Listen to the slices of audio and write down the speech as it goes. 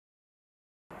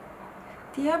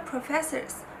Dear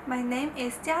professors, my name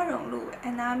is Jiarong Lu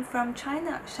and I'm from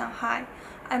China, Shanghai.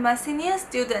 I'm a senior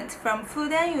student from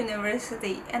Fudan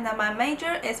University and my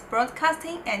major is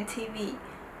broadcasting and TV.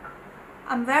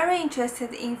 I'm very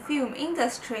interested in film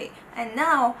industry and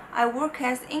now I work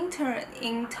as intern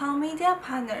in Town Media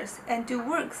Partners and do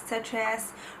work such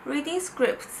as reading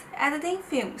scripts, editing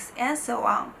films, and so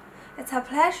on. It's a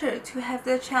pleasure to have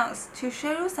the chance to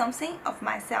show you something of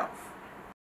myself.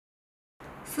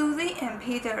 Susie and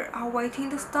Peter are waiting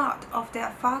the start of their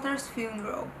father's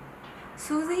funeral.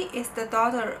 Susie is the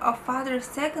daughter of father's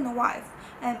second wife,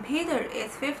 and Peter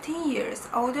is 15 years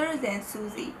older than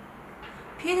Susie.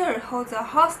 Peter holds a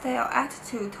hostile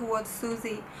attitude towards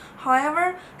Susie.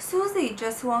 However, Susie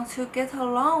just wants to get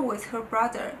along with her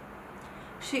brother.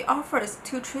 She offers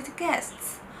to treat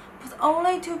guests, but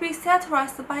only to be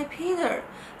satirized by Peter,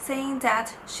 saying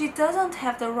that she doesn't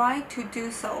have the right to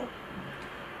do so.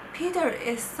 Peter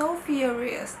is so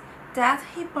furious that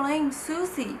he blames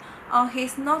Susie on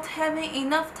his not having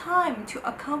enough time to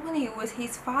accompany with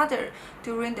his father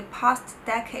during the past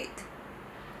decade.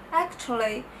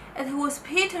 Actually, it was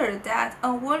Peter that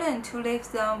unwilling to leave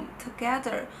them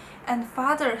together, and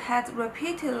father had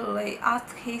repeatedly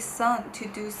asked his son to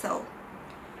do so.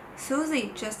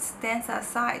 Susie just stands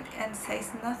aside and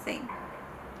says nothing.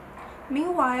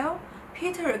 Meanwhile,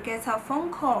 Peter gets a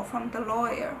phone call from the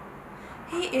lawyer.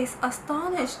 He is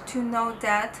astonished to know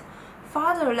that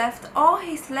father left all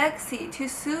his legacy to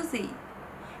Susie.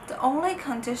 The only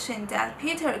condition that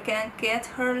Peter can get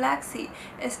her legacy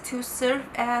is to serve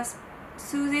as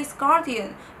Susie's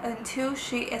guardian until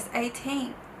she is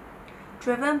 18.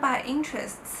 Driven by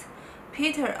interests,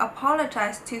 Peter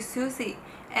apologized to Susie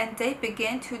and they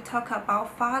began to talk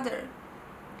about father.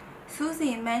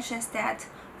 Susie mentions that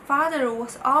father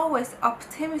was always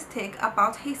optimistic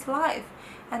about his life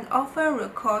and often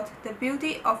recalled the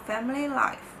beauty of family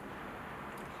life.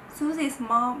 Susie's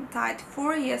mom died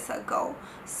 4 years ago,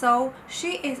 so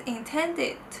she is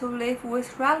intended to live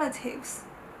with relatives.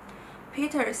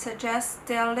 Peter suggests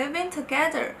they are living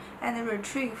together and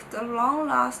retrieve the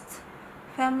long-lost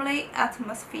family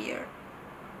atmosphere.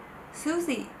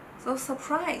 Susie, though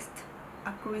surprised,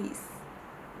 agrees.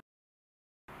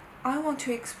 I want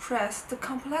to express the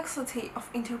complexity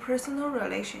of interpersonal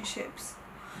relationships.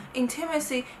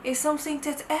 Intimacy is something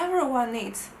that everyone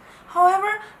needs.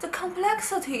 However, the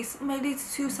complexities may lead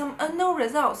to some unknown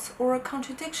results or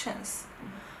contradictions.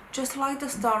 Just like the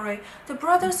story, the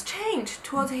brother's change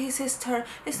toward his sister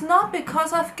is not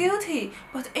because of guilty,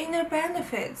 but inner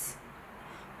benefits.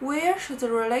 Where should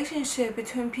the relationship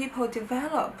between people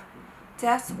develop?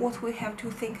 That's what we have to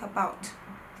think about.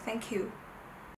 Thank you.